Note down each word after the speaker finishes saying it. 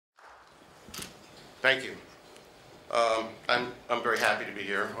Thank you. I'm very happy to be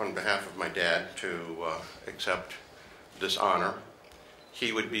here on behalf of my dad to accept this honor.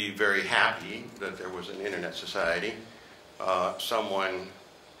 He would be very happy that there was an internet society, someone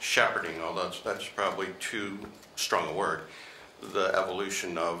shepherding, although that's probably too strong a word, the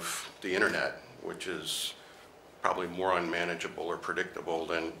evolution of the internet, which is probably more unmanageable or predictable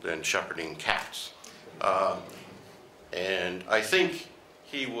than shepherding cats. And I think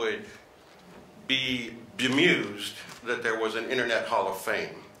he would be bemused that there was an Internet Hall of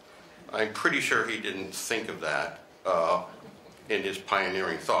Fame. I'm pretty sure he didn't think of that in his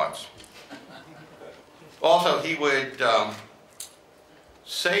pioneering thoughts. Also, he would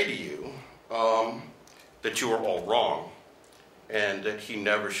say to you that you were all wrong and that he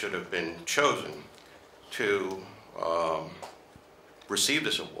never should have been chosen to receive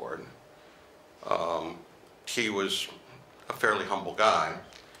this award. He was a fairly humble guy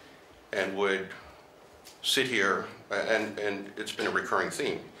and would sit here, and it's been a recurring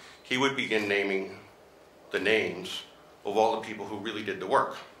theme. He would begin naming the names of all the people who really did the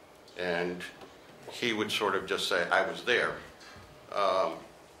work. And he would sort of just say, I was there.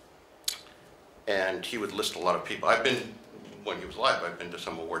 And he would list a lot of people. When he was alive, I've been to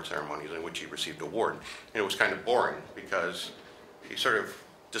some award ceremonies in which he received an award. And it was kind of boring because he sort of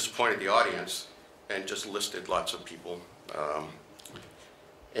disappointed the audience and just listed lots of people.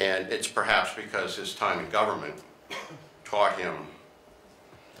 And it's perhaps because his time in government taught him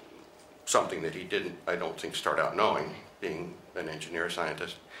something that he didn't, I don't think, start out knowing, being an engineer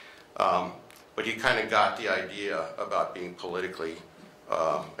scientist. But he kind of got the idea about being politically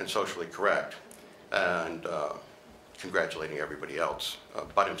and socially correct and congratulating everybody else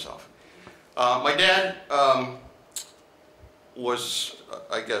but himself. My dad was,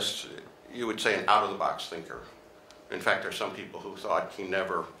 I guess you would say, an out-of-the-box thinker. In fact, there are some people who thought he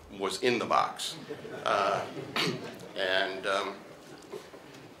never was in the box. I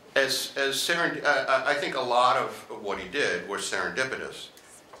think a lot of what he did was serendipitous.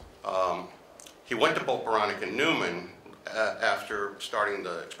 He went to both Beranek and Newman after starting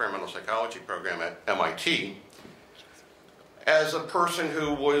the experimental psychology program at MIT as a person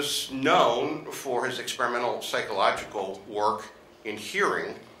who was known for his experimental psychological work in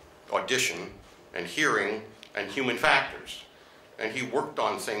hearing, audition, and hearing, and human factors. And he worked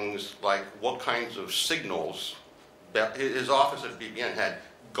on things like what kinds of signals. His office at BBN had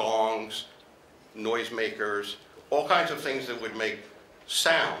gongs, noisemakers, all kinds of things that would make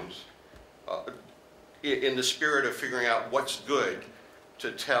sounds in the spirit of figuring out what's good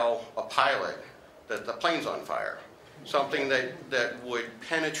to tell a pilot that the plane's on fire. Something that would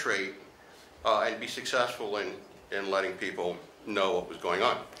penetrate and be successful in letting people know what was going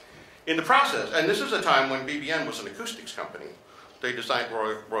on. In the process, and this is a time when BBN was an acoustics company. They designed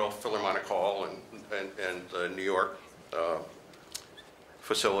Royal Philharmonic Hall and the New York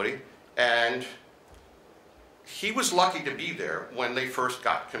facility. And he was lucky to be there when they first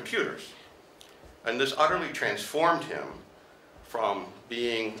got computers. And this utterly transformed him from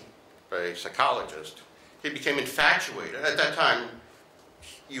being a psychologist. He became infatuated. At that time,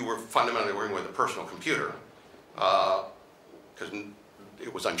 you were fundamentally working with a personal computer because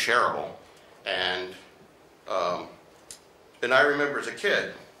it was unshareable. And I remember as a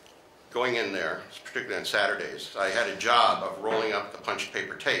kid going in there, particularly on Saturdays. I had a job of rolling up the punched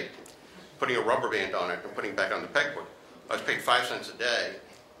paper tape, putting a rubber band on it, and putting it back on the pegboard. I was paid 5 cents a day,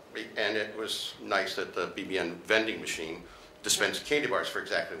 and it was nice that the BBN vending machine dispensed candy bars for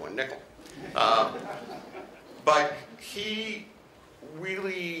exactly 1 nickel. But he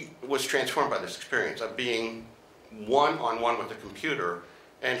really was transformed by this experience of being one-on-one with the computer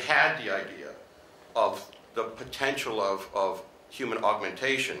and had the idea of the potential of human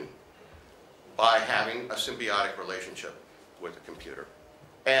augmentation by having a symbiotic relationship with the computer.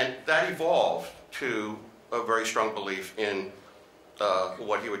 And that evolved to a very strong belief in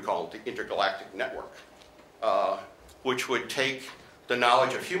what he would call the intergalactic network, which would take the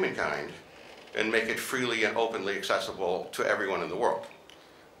knowledge of humankind and make it freely and openly accessible to everyone in the world.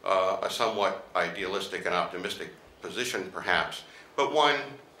 A somewhat idealistic and optimistic position, perhaps, but one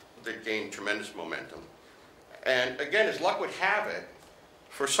that gained tremendous momentum. And again, as luck would have it,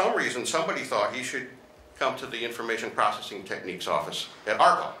 for some reason, somebody thought he should come to the Information Processing Techniques office at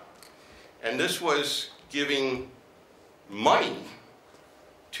ARPA. And this was giving money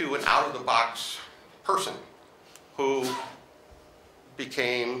to an out-of-the-box person who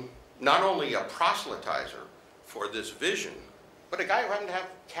became not only a proselytizer for this vision, but a guy who happened to have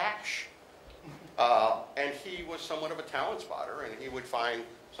cash. And he was somewhat of a talent spotter, and he would find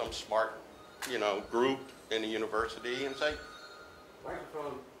some smart, group in a university and say,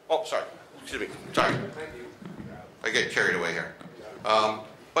 microphone. Oh, sorry. excuse me, sorry. I get carried away here.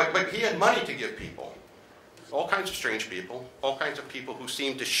 But he had money to give people, all kinds of strange people, all kinds of people who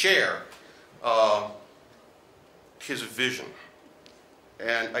seemed to share his vision.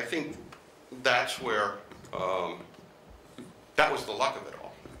 And I think that's where, that was the luck of it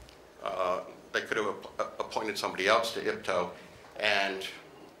all. They could have appointed somebody else to IPTO and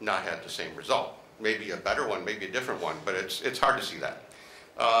not had the same result. Maybe a better one, maybe a different one, but it's hard to see that.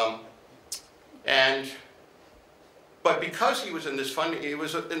 But because he was in this funding, he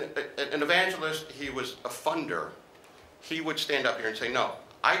was an evangelist, he was a funder, he would stand up here and say, no,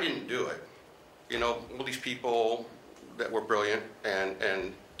 I didn't do it. You know, all these people that were brilliant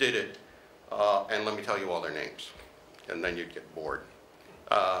and did it, and let me tell you all their names. And then you'd get bored.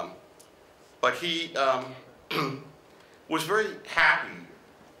 But he was very happy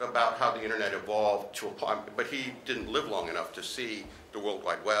about how the internet evolved to a point, but he didn't live long enough to see the World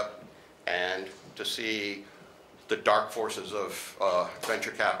Wide Web and to see the dark forces of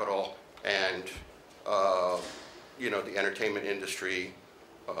venture capital and you know, the entertainment industry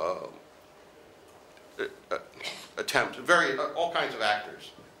attempts, all kinds of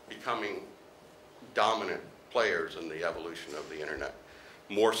actors becoming dominant players in the evolution of the internet,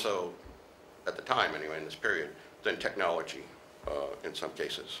 more so at the time anyway in this period than technology in some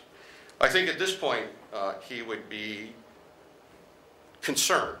cases. I think at this point he would be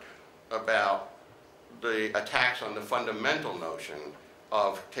concerned about the attacks on the fundamental notion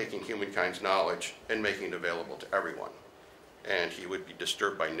of taking humankind's knowledge and making it available to everyone. And he would be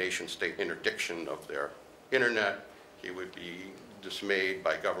disturbed by nation-state interdiction of their internet. He would be dismayed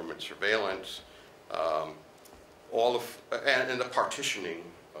by government surveillance, and the partitioning,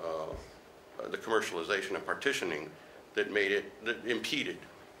 the commercialization and partitioning that impeded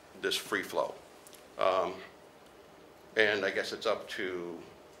this free flow. And I guess it's up to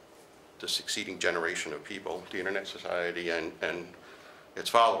the succeeding generation of people, the Internet Society and its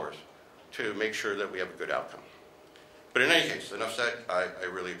followers, to make sure that we have a good outcome. But in any case, enough said. I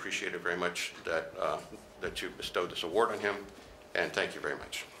really appreciate it very much that you bestowed this award on him, and thank you very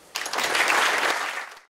much.